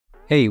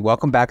Hey,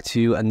 welcome back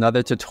to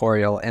another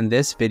tutorial. In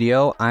this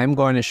video, I'm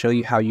going to show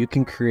you how you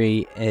can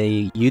create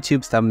a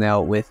YouTube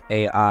thumbnail with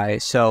AI.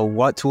 So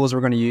what tools we're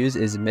going to use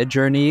is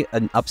MidJourney,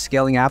 an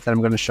upscaling app that I'm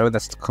going to show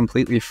that's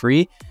completely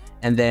free,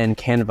 and then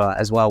Canva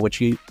as well,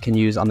 which you can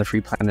use on the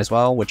free plan as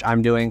well, which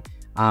I'm doing.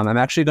 I'm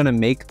actually going to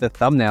make the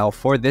thumbnail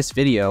for this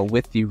video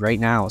with you right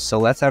now. So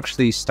let's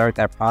actually start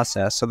that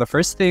process. So the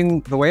first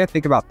thing, the way I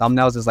think about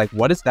thumbnails is like,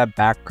 what is that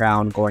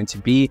background going to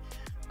be?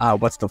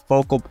 What's the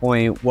focal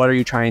point? What are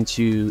you trying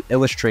to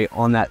illustrate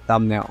on that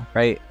thumbnail,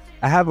 right?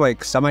 I have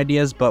like some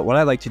ideas, but what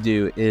I like to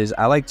do is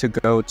I like to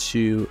go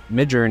to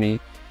MidJourney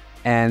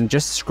and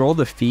just scroll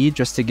the feed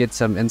just to get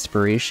some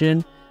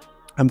inspiration.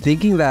 I'm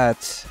thinking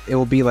that it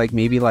will be like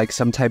maybe like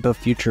some type of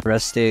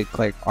futuristic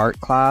like art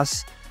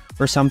class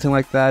or something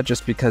like that,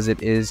 just because it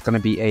is going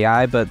to be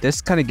AI. But this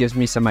kind of gives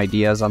me some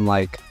ideas on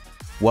like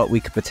what we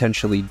could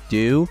potentially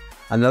do.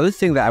 Another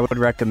thing that I would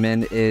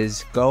recommend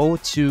is go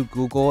to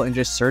Google and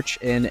just search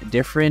in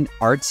different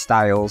art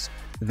styles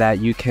that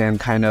you can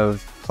kind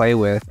of play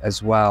with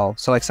as well.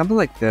 So like something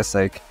like this,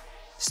 like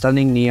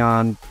stunning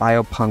neon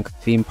biopunk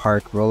theme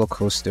park roller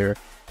coaster.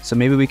 So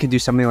maybe we can do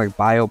something like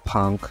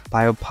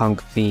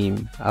biopunk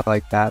theme. I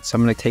like that. So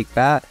I'm going to take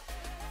that.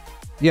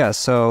 Yeah,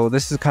 so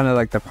this is kind of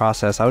like the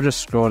process. I'll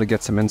just scroll to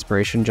get some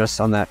inspiration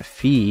just on that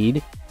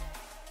feed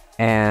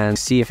and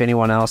see if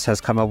anyone else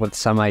has come up with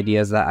some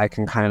ideas that I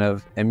can kind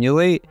of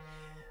emulate.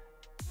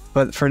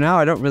 But for now,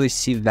 I don't really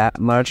see that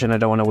much, and I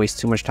don't want to waste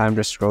too much time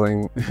just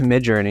scrolling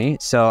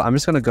MidJourney. So I'm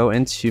just going to go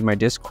into my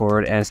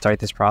Discord and start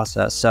this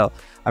process. So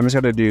I'm just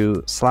going to do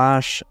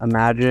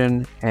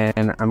 /imagine,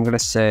 and I'm going to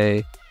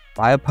say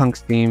biopunk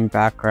theme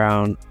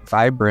background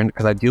vibrant,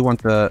 because I do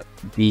want the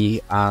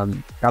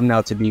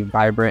thumbnail to be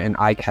vibrant and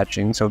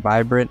eye-catching. So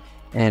vibrant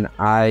and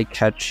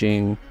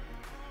eye-catching,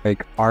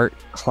 like art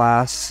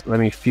class. Let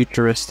me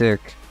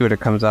futuristic, see what it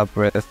comes up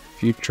with.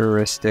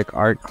 Futuristic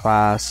art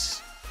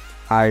class,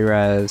 high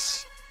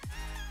res.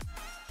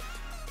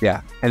 Yeah,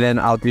 and then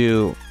I'll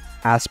do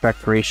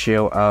aspect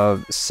ratio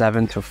of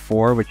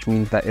 7:4, which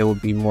means that it will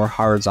be more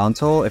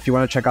horizontal. If you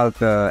want to check out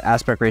the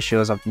aspect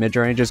ratios of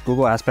MidJourney, just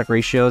Google aspect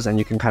ratios and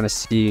you can kind of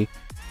see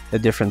the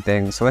different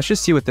things. So let's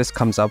just see what this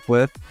comes up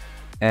with,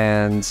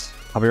 and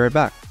I'll be right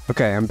back.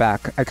 Okay, I'm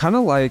back. I kind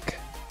of like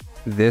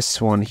this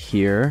one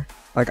here.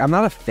 Like, I'm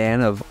not a fan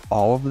of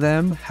all of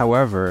them.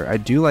 However, I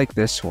do like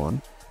this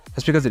one.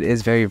 That's because it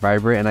is very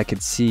vibrant, and I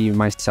could see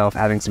myself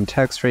adding some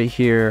text right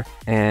here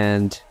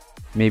and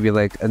maybe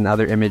like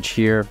another image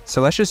here. So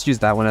let's just use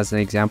that one as an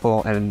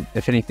example. And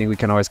if anything, we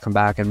can always come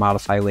back and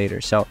modify later.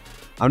 So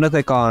I'm going to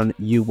click on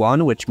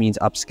U1, which means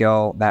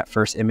upscale that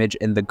first image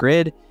in the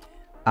grid.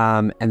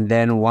 And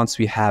then once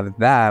we have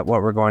that,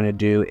 what we're going to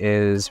do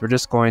is we're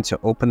just going to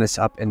open this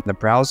up in the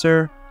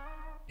browser,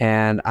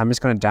 and I'm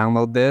just going to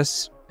download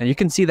this. And you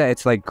can see that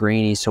it's like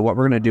grainy. So what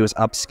we're going to do is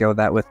upscale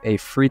that with a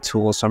free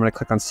tool. So I'm going to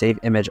click on save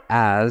image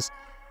as,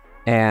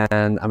 and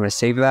I'm going to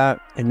save that.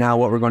 And now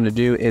what we're going to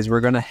do is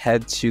we're going to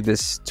head to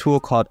this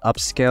tool called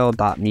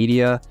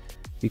Upscale.media.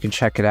 You can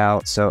check it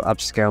out. So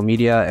Upscale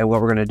Media. And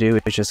what we're going to do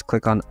is just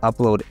click on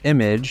upload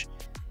image.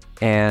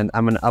 And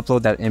I'm going to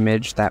upload that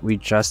image that we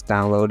just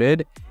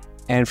downloaded.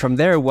 And from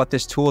there, what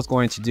this tool is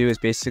going to do is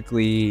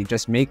basically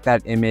just make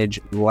that image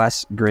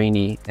less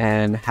grainy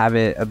and have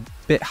it a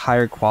bit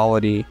higher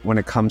quality when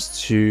it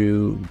comes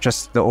to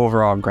just the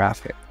overall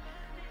graphic.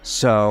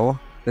 So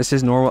this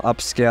is normal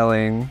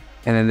upscaling,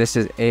 and then this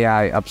is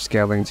AI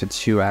upscaling to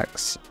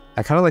 2x.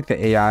 I kind of like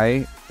the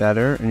AI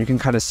better, and you can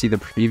kind of see the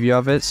preview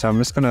of it. So I'm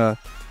just going to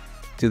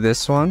do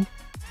this one.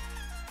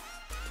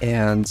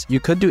 And you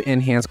could do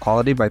enhanced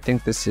quality, but I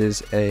think this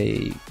is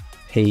a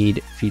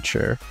paid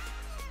feature.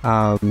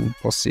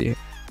 We'll see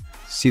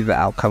the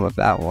outcome of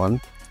that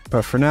one.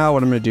 But for now,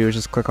 what I'm going to do is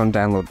just click on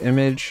download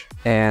image,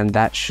 and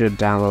that should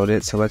download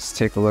it. So let's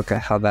take a look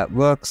at how that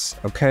looks.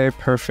 Okay,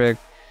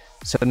 perfect.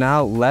 So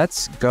now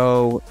let's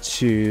go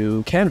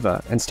to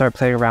Canva and start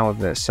playing around with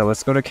this. So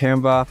let's go to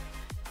Canva,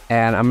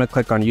 and I'm going to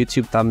click on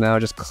YouTube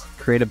thumbnail, just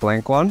create a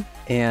blank one.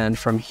 And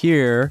from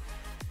here,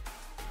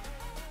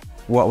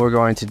 what we're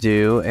going to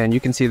do, and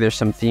you can see there's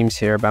some themes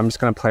here, but I'm just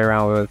going to play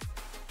around with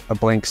a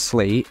blank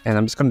slate, and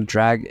I'm just going to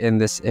drag in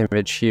this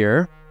image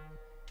here,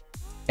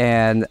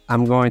 and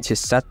I'm going to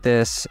set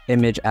this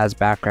image as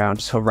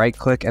background. So right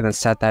click and then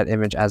set that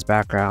image as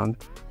background.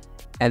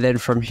 And then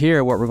from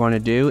here, what we're going to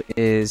do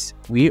is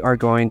we are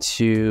going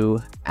to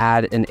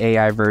add an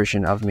AI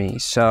version of me.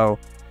 So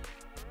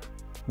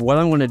what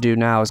I'm going to do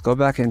now is go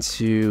back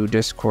into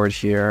Discord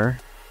here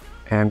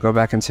and go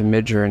back into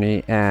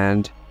MidJourney,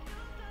 and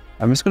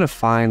I'm just going to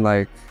find,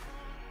 like,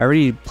 I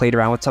already played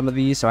around with some of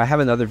these, so I have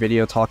another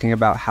video talking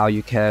about how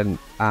you can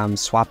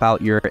swap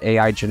out your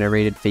AI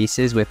generated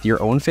faces with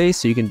your own face,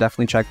 so you can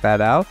definitely check that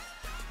out.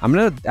 I'm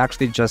going to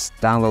actually just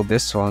download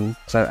this one,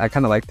 so I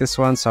kind of like this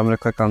one, so I'm going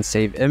to click on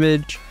save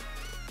image.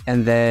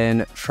 And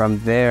then from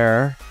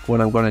there,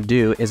 what I'm going to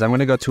do is I'm going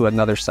to go to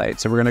another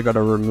site. So we're going to go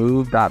to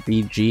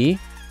Remove.bg,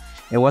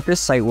 and what this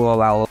site will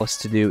allow us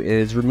to do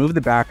is remove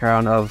the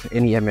background of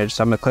any image.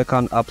 So I'm going to click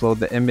on upload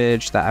the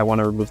image that I want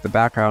to remove the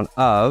background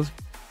of.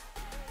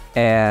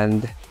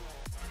 And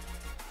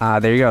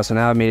there you go. So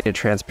now I made it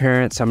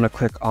transparent. So I'm going to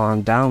click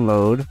on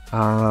download.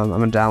 I'm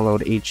going to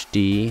download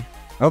HD.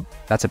 Oh,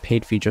 that's a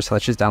paid feature. So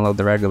let's just download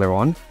the regular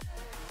one.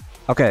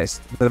 Okay,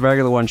 so the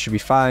regular one should be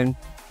fine.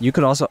 You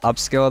could also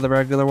upscale the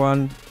regular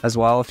one as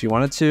well if you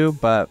wanted to.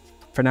 But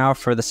for now,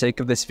 for the sake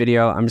of this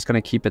video, I'm just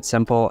going to keep it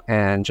simple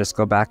and just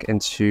go back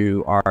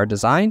into our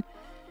design.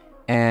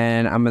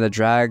 And I'm going to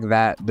drag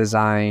that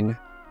design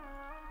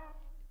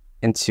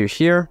into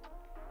here.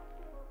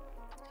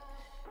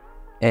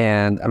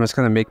 And I'm just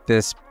going to make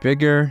this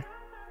bigger.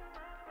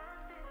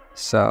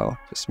 So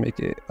just make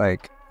it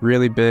like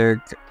really big.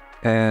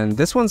 And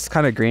this one's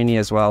kind of grainy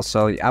as well.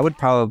 So I would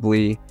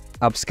probably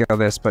upscale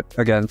this. But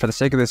again, for the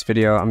sake of this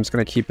video, I'm just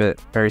going to keep it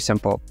very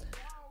simple.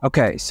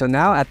 Okay, so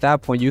now at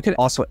that point, you can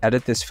also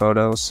edit this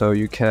photo. So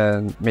you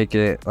can make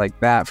it like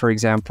that, for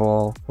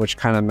example, which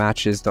kind of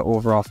matches the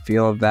overall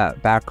feel of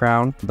that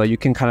background. But you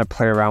can kind of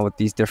play around with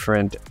these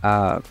different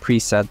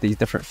presets, these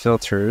different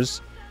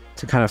filters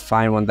to kind of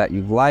find one that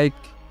you like.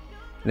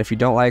 And if you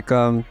don't like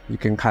them, you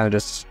can kind of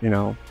just, you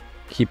know,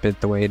 keep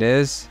it the way it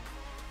is.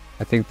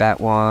 I think that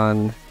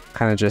one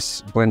kind of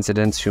just blends it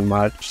in too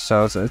much.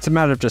 So it's a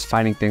matter of just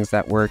finding things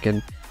that work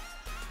and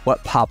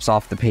what pops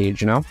off the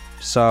page, you know?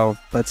 So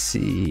let's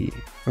see.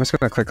 I'm just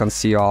going to click on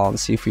see all and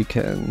see if we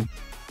can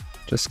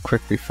just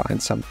quickly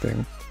find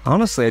something.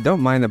 Honestly, I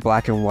don't mind the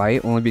black and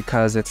white only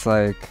because it's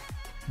like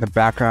the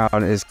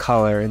background is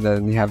color and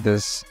then you have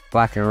this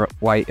black and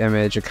white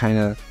image. It kind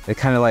of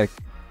like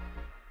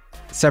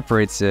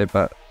separates it,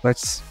 but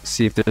let's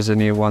see if there's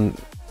another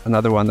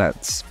one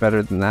that's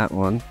better than that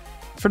one.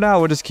 For now,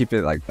 we'll just keep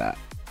it like that.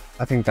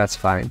 I think that's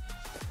fine.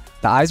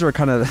 The eyes were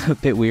kind of a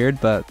bit weird,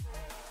 but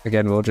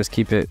again, we'll just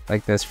keep it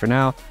like this for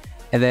now.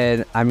 And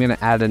then I'm going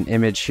to add an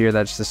image here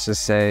that's just to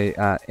say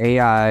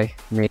AI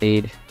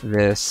made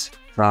this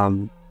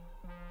thumbnail,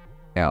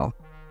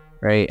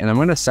 right? And I'm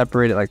going to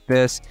separate it like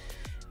this.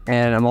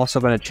 And I'm also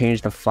going to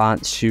change the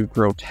font to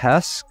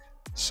grotesque.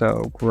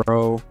 So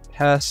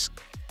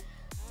grotesque.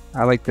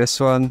 I like this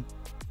one.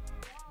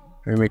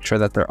 Let me make sure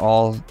that they're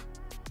all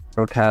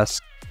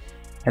grotesque.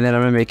 And then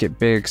I'm going to make it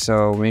big.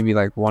 So maybe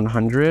like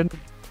 100.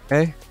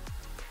 Okay.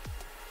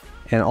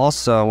 And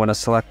also I want to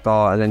select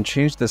all and then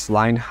change this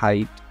line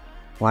height,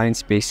 line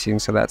spacing.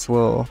 So that's a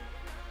little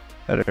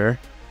better.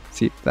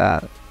 See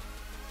that.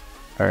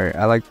 All right.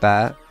 I like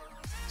that.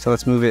 So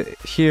let's move it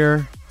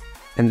here.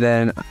 And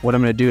then what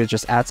I'm going to do is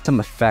just add some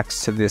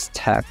effects to this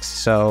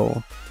text.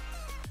 So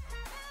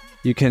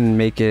you can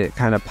make it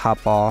kind of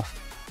pop off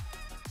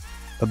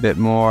a bit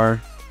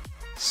more.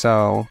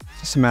 So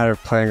it's just a matter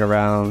of playing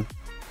around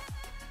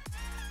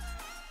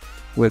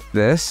with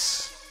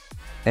this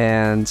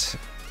and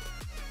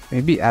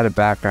maybe add a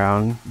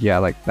background. Yeah, I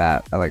like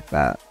that. I like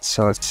that.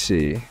 So let's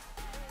see.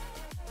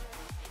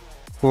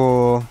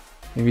 Cool.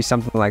 Maybe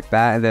something like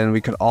that. And then we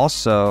could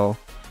also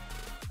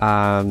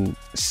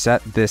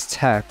set this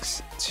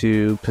text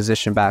to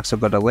position back. So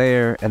go to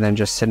layer and then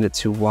just send it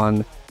to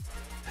one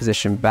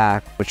position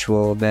back, which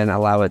will then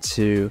allow it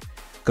to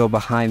go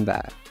behind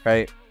that,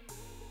 right?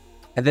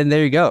 And then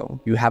there you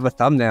go. You have a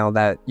thumbnail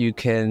that you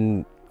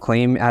can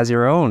claim as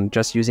your own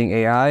just using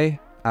AI.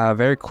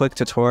 Very quick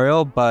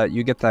tutorial, but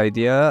you get the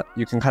idea.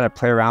 You can kind of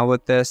play around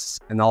with this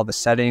and all the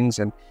settings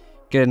and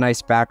get a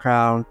nice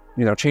background,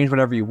 you know, change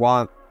whatever you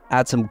want,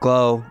 add some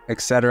glow,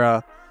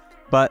 etc.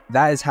 But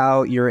that is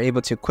how you're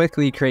able to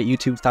quickly create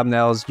YouTube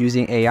thumbnails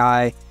using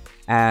AI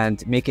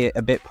and make it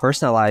a bit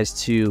personalized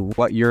to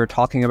what you're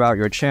talking about,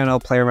 your channel,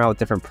 play around with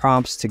different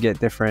prompts to get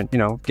different, you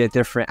know, get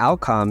different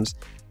outcomes.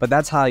 But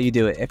that's how you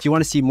do it. If you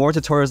want to see more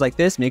tutorials like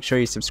this, make sure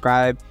you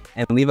subscribe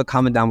and leave a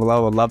comment down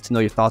below. I'd love to know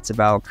your thoughts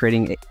about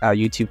creating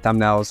YouTube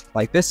thumbnails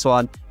like this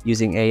one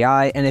using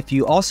AI. And if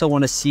you also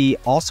want to see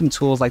awesome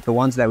tools like the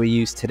ones that we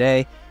use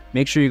today,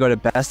 make sure you go to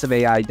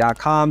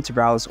bestofai.com to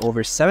browse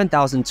over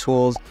 7,000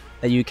 tools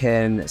that you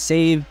can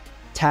save,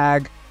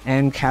 tag,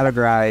 and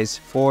categorize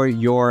for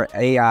your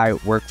AI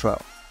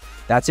workflow.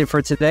 That's it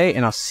for today,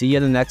 and I'll see you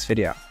in the next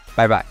video.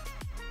 Bye-bye.